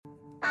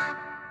Good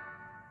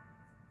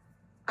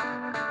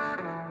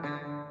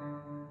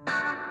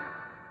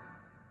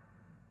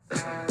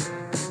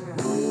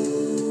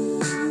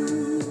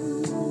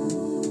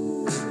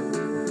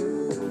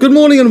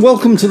morning and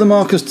welcome to the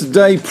Marcus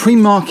Today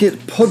pre-market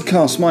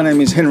podcast. My name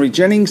is Henry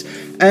Jennings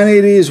and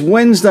it is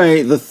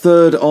Wednesday the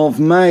 3rd of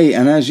May,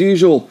 and as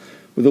usual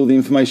with all the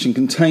information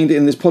contained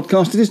in this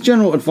podcast, it is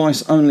general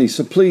advice only,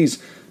 so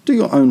please do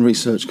your own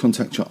research,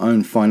 contact your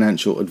own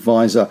financial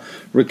advisor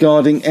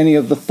regarding any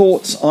of the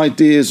thoughts,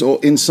 ideas or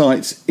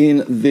insights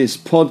in this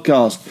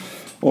podcast.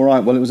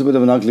 Alright, well, it was a bit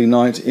of an ugly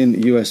night in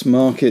US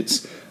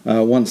markets.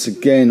 Once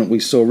again, we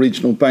saw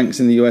regional banks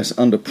in the US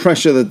under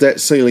pressure, the debt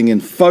ceiling in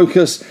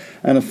focus,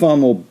 and a far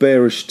more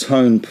bearish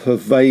tone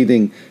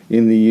pervading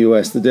in the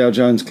US. The Dow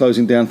Jones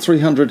closing down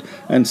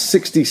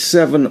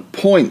 367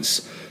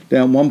 points,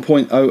 down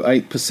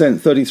 1.08%,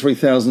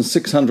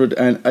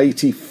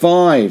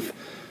 33,685.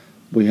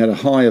 We had a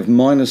high of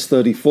minus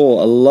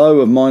 34, a low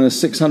of minus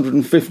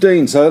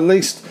 615. So at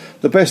least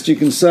the best you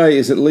can say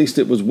is at least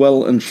it was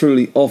well and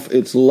truly off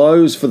its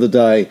lows for the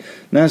day.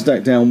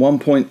 Nasdaq down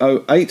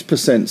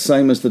 1.08%,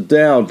 same as the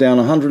Dow, down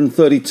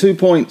 132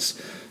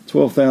 points,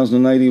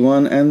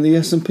 12,081, and the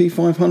S&P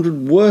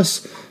 500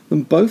 worse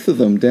than both of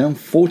them, down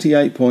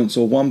 48 points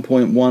or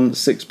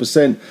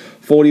 1.16%,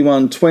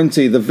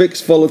 4120. The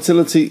VIX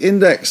Volatility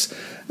Index,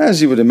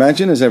 as you would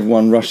imagine, as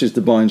everyone rushes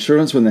to buy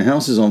insurance when their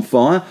house is on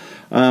fire,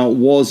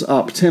 was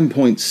up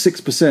 10.6%,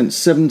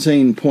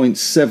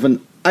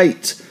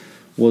 17.78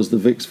 was the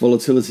VIX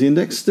Volatility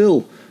Index,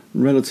 still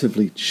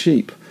relatively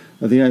cheap.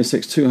 The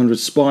ASX 200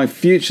 SPY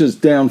futures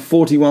down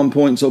 41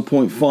 points or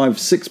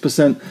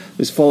 0.56%.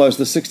 This follows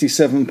the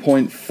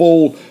 67-point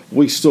fall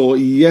we saw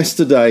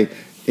yesterday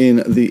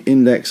in the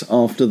index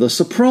after the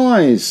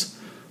surprise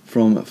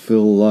from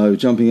Phil Lowe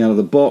jumping out of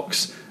the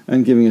box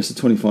and giving us a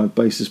 25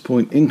 basis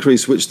point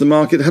increase, which the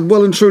market had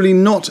well and truly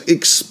not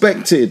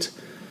expected.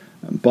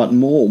 But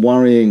more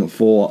worrying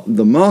for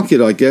the market,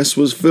 I guess,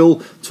 was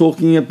Phil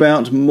talking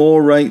about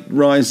more rate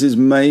rises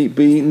may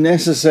be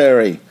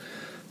necessary.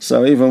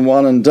 So even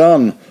one and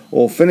done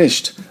or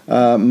finished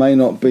may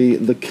not be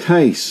the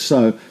case.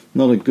 So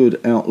not a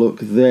good outlook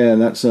there.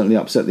 That certainly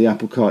upset the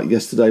apple cart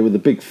yesterday with a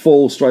big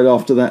fall straight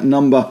after that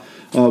number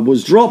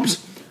was dropped.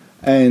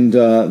 And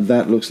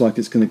that looks like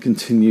it's going to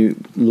continue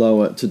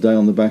lower today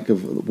on the back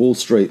of Wall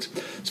Street.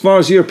 As far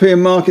as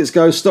European markets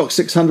go, Stoxx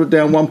 600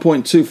 down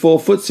 1.24,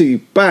 FTSE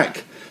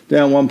back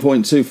down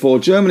 1.24,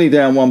 Germany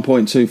down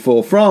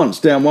 1.24, France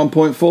down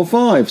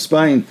 1.45,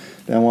 Spain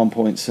down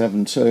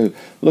 1.72.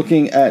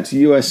 Looking at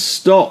US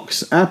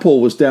stocks,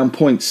 Apple was down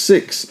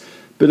 0.6.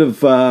 Bit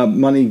of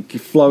money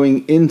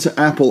flowing into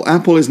Apple.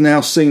 Apple is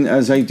now seen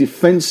as a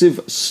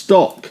defensive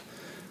stock,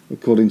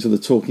 according to the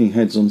talking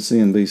heads on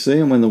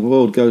CNBC. And when the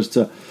world goes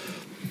to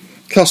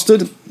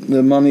custard,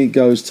 the money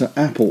goes to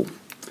Apple.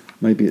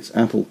 Maybe it's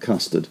apple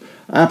custard.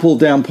 Apple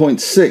down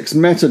 0.6,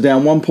 Meta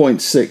down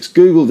 1.6,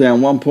 Google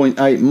down 1.8,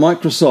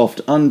 Microsoft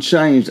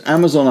unchanged,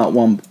 Amazon up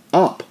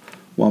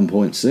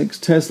 1.6,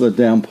 Tesla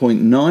down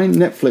 0.9,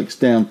 Netflix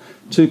down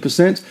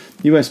 2%,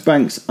 US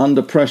banks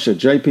under pressure,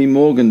 JP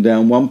Morgan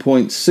down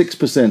 1.6%,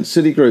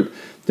 Citigroup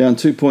down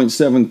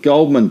 2.7%,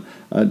 Goldman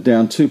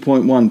down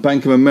 2.1%,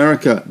 Bank of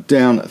America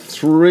down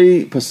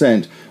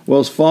 3%,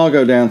 Wells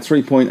Fargo down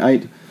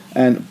 3.8%,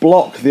 and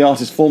Block, the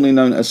artist formerly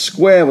known as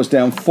Square, was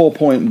down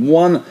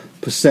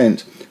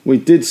 4.1%. We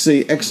did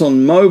see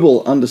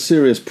ExxonMobil under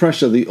serious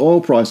pressure. The oil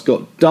price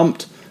got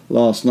dumped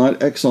last night.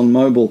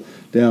 ExxonMobil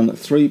down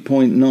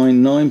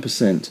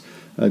 3.99%.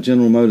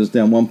 General Motors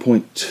down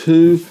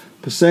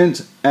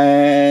 1.2%.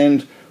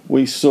 And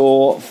we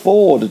saw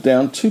Ford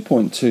down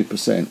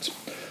 2.2%.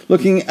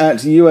 Looking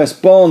at US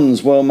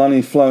bonds, well,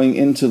 money flowing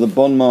into the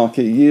bond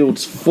market,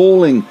 yields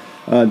falling.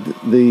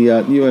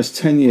 The US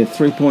 10-year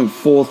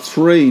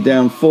 3.43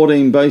 down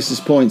 14 basis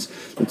points.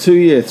 The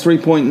 2-year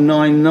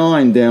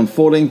 3.99 down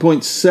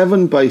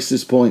 14.7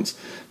 basis points.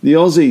 The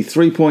Aussie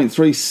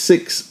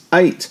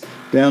 3.368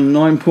 down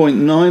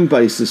 9.9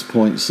 basis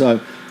points. So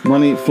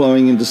money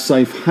flowing into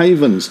safe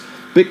havens.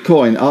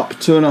 Bitcoin up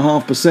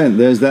 2.5%.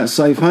 There's that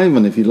safe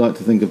haven if you'd like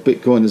to think of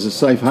Bitcoin as a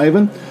safe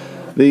haven.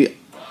 The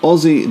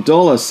Aussie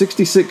dollar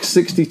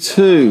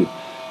 66.62.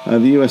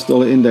 The US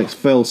dollar index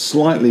fell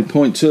slightly,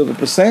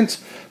 0.2%.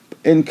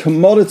 In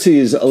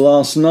commodities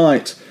last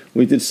night,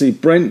 we did see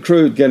Brent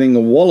crude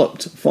getting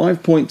walloped,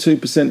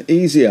 5.2%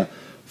 easier,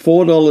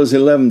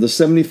 $4.11 to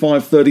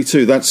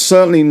 75.32. That's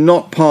certainly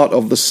not part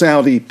of the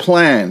Saudi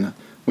plan.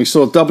 We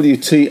saw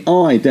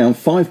WTI down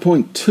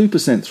 5.2%,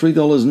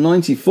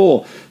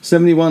 $3.94,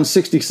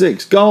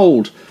 71.66.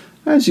 Gold,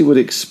 as you would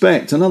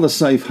expect, another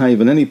safe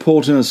haven, any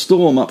port in a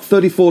storm, up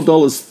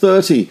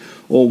 $34.30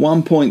 or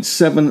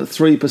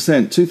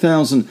 1.73%.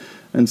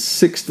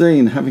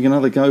 2016 having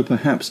another go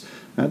perhaps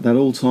at that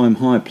all-time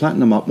high.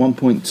 Platinum up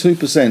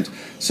 1.2%.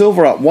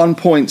 Silver up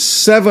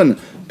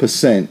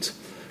 1.7%.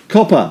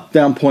 Copper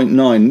down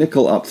 0.9%.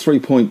 Nickel up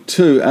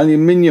 3.2%.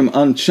 Aluminium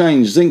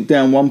unchanged. Zinc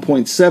down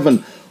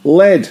 1.7%.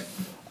 Lead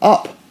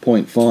up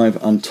 0.5%.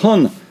 And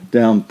ton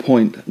down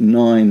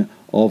 0.9%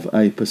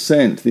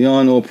 The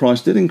iron ore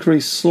price did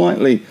increase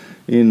slightly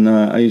in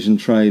Asian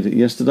trade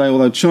yesterday,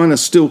 although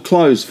China's still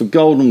closed for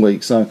Golden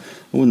Week, so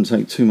I wouldn't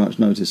take too much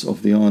notice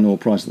of the iron ore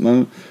price at the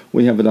moment.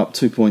 We have it up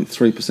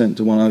 2.3%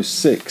 to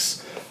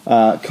 106.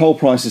 Coal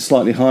price is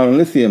slightly higher and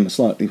lithium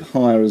slightly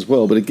higher as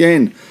well, but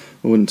again,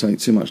 I wouldn't take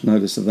too much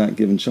notice of that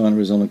given China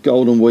is on a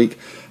Golden Week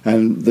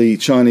and the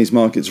Chinese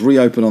markets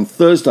reopen on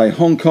Thursday.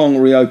 Hong Kong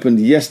reopened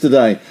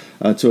yesterday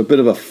to a bit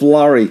of a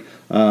flurry,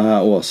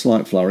 or a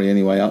slight flurry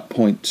anyway, up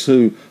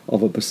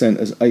 0.2%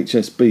 as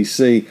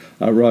HSBC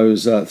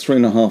rose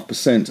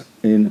 3.5%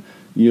 in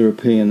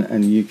European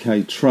and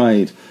UK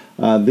trade.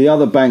 The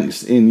other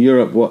banks in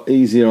Europe were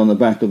easier on the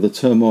back of the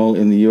turmoil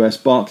in the US.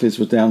 Barclays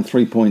was down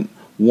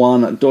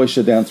 3.1%,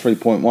 Deutsche down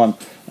 3.1%,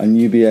 and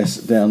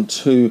UBS down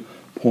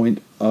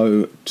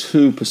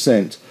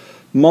 2.02%.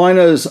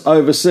 Miners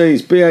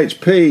overseas,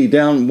 BHP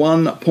down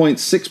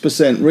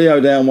 1.6%,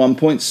 Rio down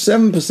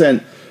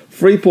 1.7%,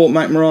 Freeport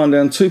McMoran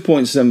down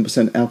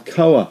 2.7%,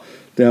 Alcoa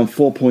down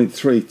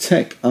 4.3%,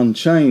 Teck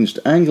unchanged,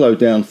 Anglo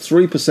down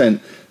 3%,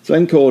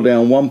 Glencore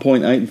down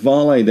 1.8%,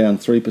 Vale down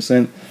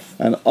 3%,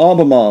 and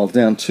Albemarle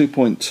down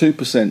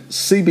 2.2%.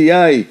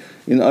 CBA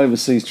in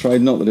overseas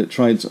trade, not that it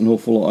trades an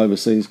awful lot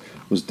overseas,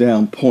 was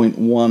down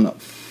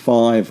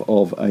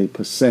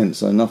 0.15%,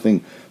 so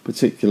nothing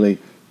particularly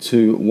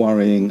too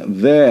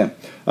worrying there.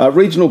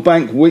 Regional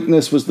bank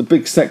weakness was the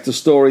big sector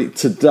story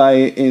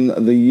today in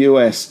the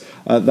US,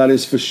 that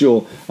is for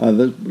sure.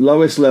 The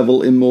lowest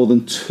level in more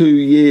than 2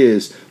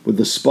 years, with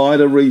the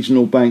SPDR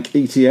Regional Bank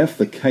ETF,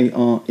 the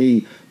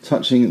KRE,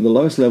 touching the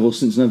lowest level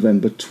since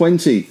November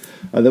 20.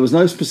 There was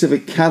no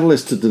specific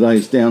catalyst to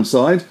today's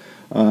downside,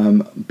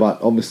 but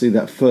obviously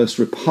that First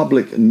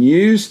Republic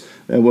news.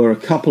 There were a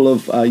couple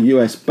of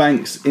US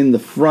banks in the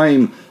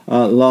frame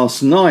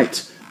last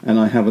night, and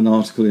I have an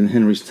article in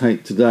Henry's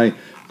Take today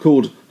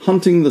called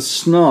Hunting the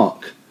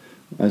Snark,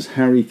 as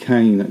Harry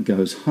Kane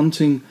goes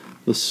hunting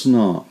the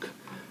snark.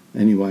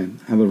 Anyway,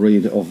 have a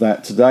read of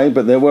that today.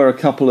 But there were a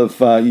couple of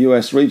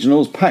US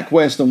regionals,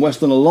 PacWest and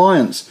Western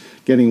Alliance,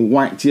 getting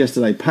whacked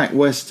yesterday.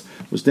 PacWest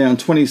was down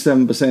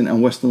 27%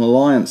 and Western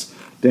Alliance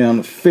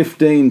down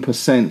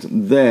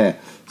 15% there.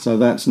 So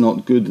that's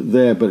not good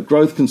there. But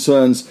growth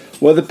concerns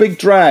were the big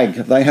drag.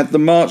 They had the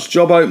March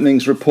job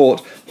openings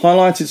report,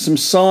 highlighted some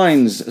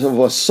signs of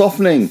a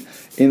softening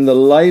in the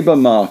labour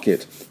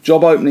market.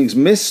 Job openings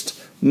missed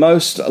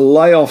most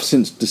layoffs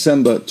since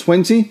December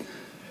 20.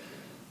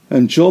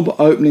 And job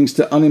openings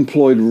to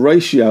unemployed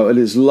ratio at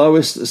its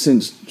lowest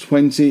since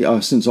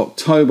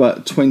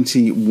October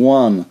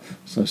 21.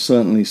 So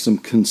certainly some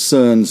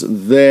concerns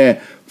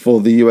there for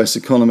the US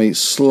economy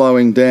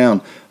slowing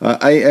down.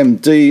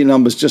 AMD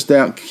numbers just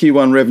out,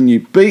 Q1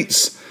 revenue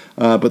beats,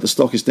 but the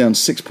stock is down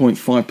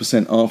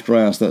 6.5% after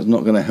hours. That's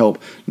not going to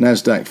help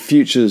Nasdaq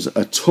futures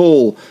at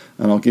all,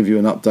 and I'll give you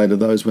an update of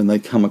those when they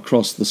come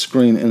across the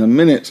screen in a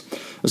minute.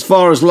 As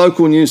far as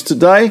local news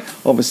today,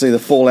 obviously the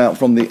fallout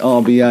from the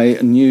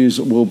RBA news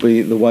will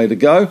be the way to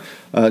go.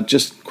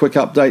 Just quick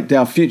update,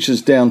 Dow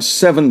futures down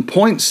 7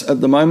 points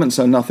at the moment,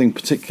 so nothing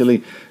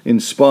particularly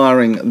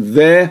inspiring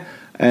there.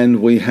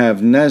 And we have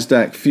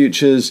Nasdaq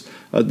futures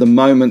at the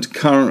moment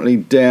currently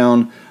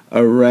down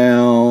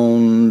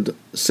around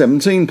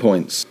 17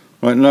 points.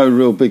 Right, no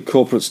real big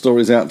corporate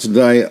stories out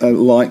today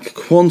like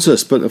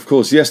Qantas, but of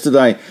course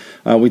yesterday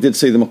we did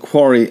see the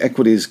Macquarie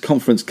Equities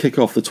Conference kick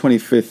off the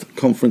 25th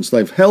conference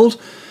they've held,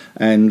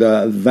 and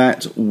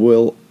that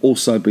will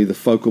also be the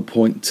focal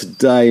point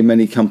today.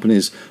 Many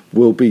companies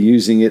will be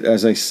using it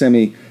as a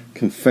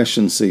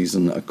semi-confession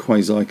season, a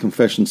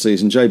quasi-confession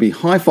season. JB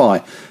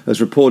Hi-Fi has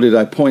reported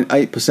a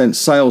 0.8%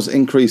 sales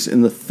increase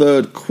in the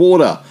third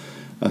quarter.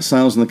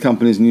 Sales in the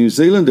company's New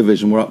Zealand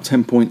division were up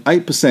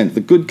 10.8%. The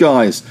Good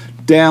Guys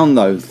down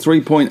though,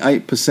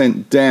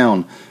 3.8%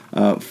 down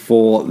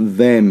for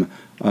them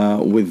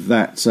with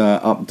that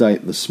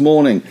update this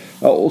morning.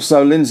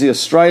 Also, Lindsay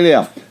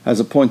Australia has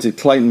appointed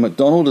Clayton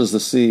McDonald as the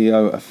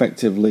CEO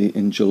effectively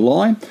in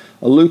July.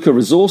 Aluka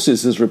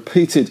Resources has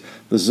repeated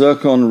the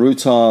zircon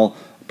rutile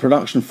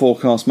production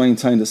forecast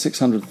maintained at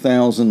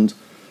 600,000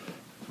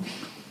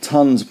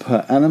 tonnes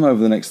per annum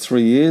over the next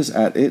 3 years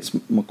at its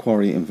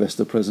Macquarie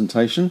investor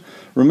presentation.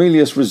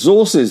 Ramelius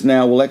Resources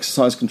now will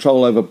exercise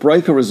control over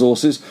Breaker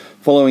Resources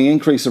following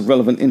increase of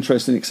relevant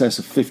interest in excess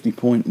of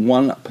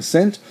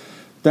 50.1%.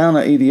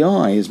 Downer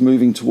EDI is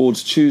moving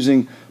towards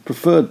choosing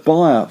preferred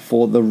buyer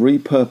for the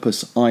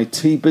Repurpose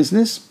IT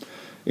business.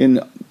 In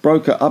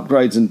broker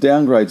upgrades and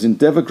downgrades,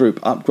 Endeavour Group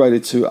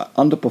upgraded to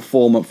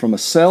underperform from a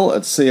sell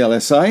at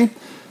CLSA.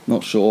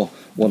 Not sure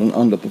what an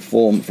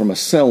underperform from a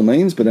sell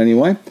means, but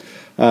anyway.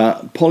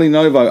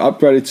 PolyNovo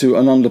upgraded to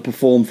an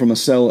underperform from a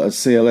sell at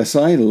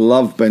CLSA.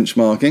 Love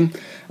benchmarking.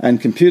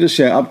 And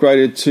Computershare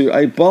upgraded to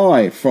a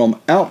buy from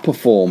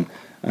outperform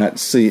at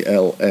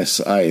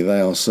CLSA.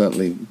 They are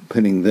certainly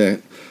pinning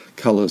their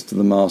colours to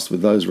the mast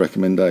with those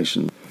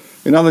recommendations.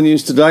 In other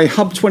news today,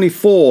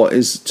 Hub24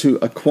 is to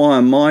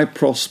acquire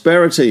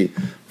MyProsperity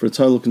for a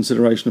total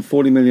consideration of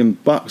 $40 million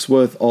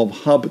worth of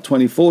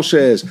Hub24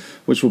 shares,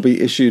 which will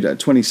be issued at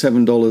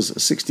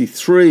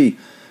 $27.63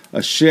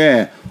 a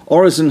share.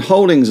 Horizon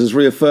Holdings has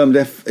reaffirmed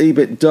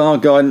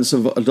EBITDA guidance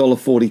of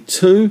 $1.42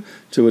 to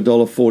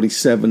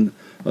 $1.47.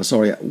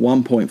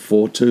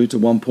 1.42 to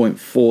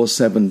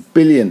 1.47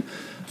 billion.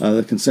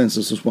 The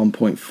consensus was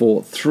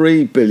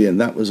 1.43 billion.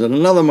 That was at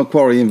another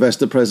Macquarie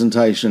investor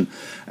presentation.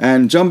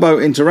 And Jumbo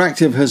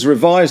Interactive has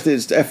revised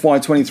its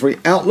FY23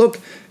 outlook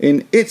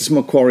in its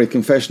Macquarie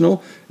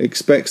confessional. It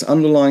expects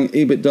underlying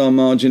EBITDA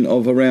margin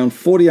of around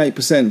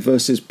 48%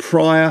 versus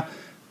prior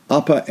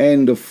upper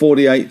end of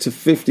 48 to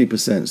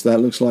 50%. So that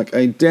looks like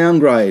a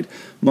downgrade.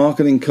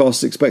 Marketing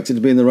costs expected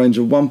to be in the range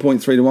of 1.3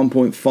 to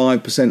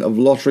 1.5% of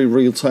lottery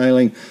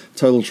retailing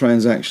total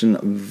transaction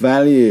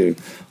value.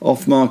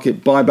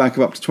 Off-market buyback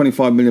of up to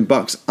 $25 million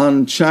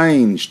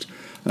unchanged.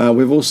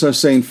 We've also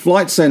seen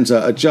Flight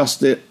Centre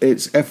adjust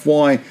its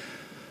FY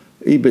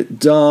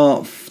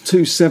EBITDA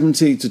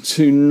 270 to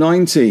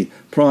 290.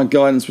 Prior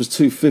guidance was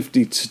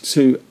 250 to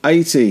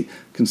 280.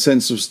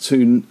 Consensus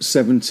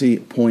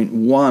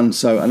 270.1.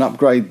 So an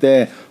upgrade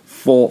there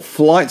for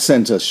Flight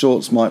Centre.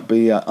 Shorts might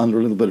be under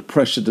a little bit of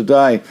pressure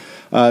today.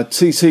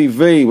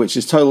 TTV, which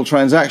is total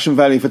transaction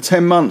value for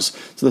 10 months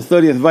to the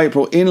 30th of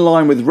April, in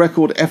line with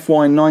record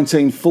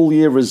FY19 full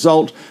year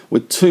result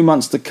with 2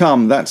 months to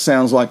come. That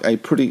sounds like a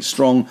pretty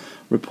strong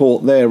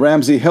report there.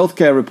 Ramsay Health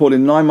Care reported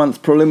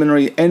 9-month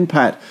preliminary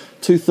NPAT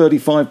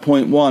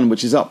 235.1,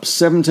 which is up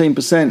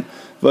 17%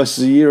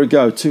 versus a year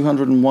ago,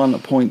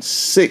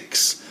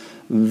 201.6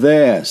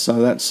 there.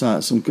 So that's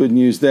some good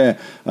news there.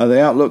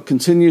 The outlook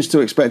continues to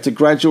expect a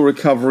gradual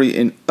recovery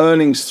in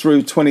earnings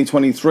through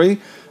 2023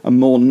 and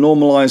more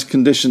normalised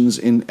conditions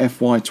in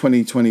FY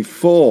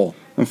 2024.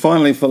 And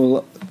finally,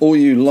 for all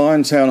you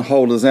Liontown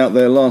holders out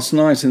there, last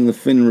night in the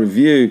Fin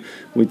Review,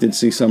 we did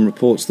see some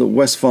reports that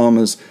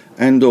Wesfarmers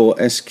and/or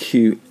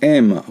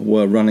SQM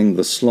were running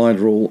the slide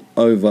rule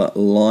over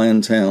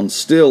Liontown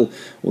still,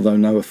 although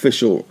no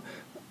official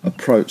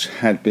approach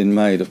had been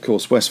made. Of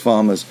course,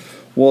 Wesfarmers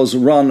was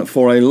run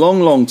for a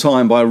long, long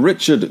time by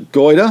Richard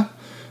Goyder,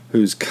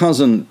 whose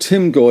cousin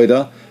Tim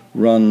Goyder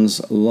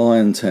runs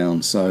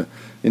Liontown. So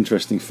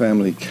interesting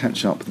family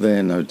catch-up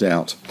there, no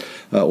doubt.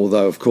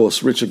 Although, of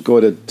course, Richard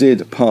Goyder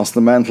did pass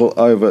the mantle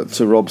over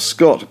to Rob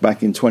Scott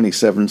back in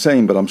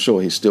 2017, but I'm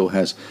sure he still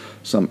has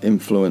some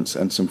influence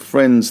and some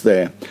friends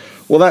there.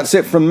 Well, that's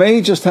it from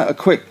me. Just had a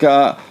quick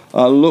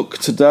look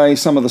today.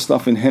 Some of the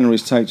stuff in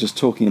Henry's Take, just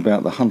talking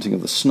about the hunting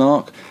of the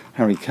snark.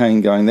 Harry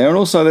Kane going there. And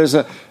also there's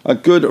a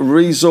good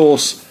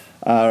resource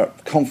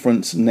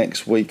conference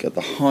next week at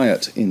the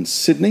Hyatt in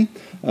Sydney.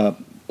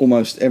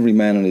 Almost every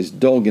man and his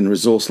dog in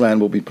resource land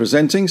will be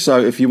presenting.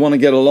 So if you want to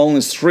get along,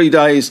 there's 3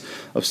 days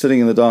of sitting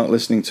in the dark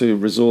listening to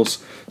resource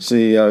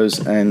CEOs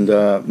and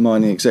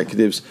mining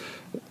executives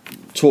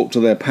talk to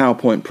their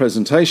PowerPoint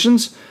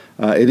presentations.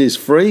 It is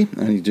free,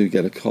 and you do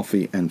get a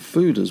coffee and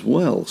food as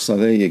well. So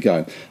there you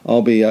go.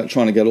 I'll be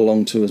trying to get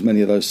along to as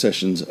many of those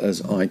sessions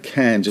as I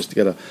can, just to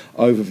get an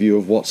overview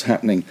of what's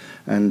happening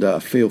and a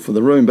feel for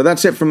the room. But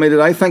that's it from me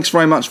today. Thanks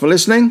very much for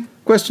listening.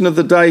 Question of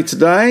the day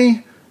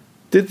today: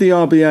 did the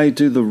RBA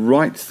do the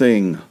right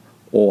thing,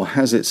 or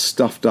has it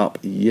stuffed up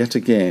yet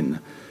again?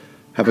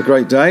 Have a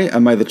great day,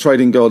 and may the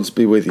trading gods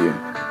be with you.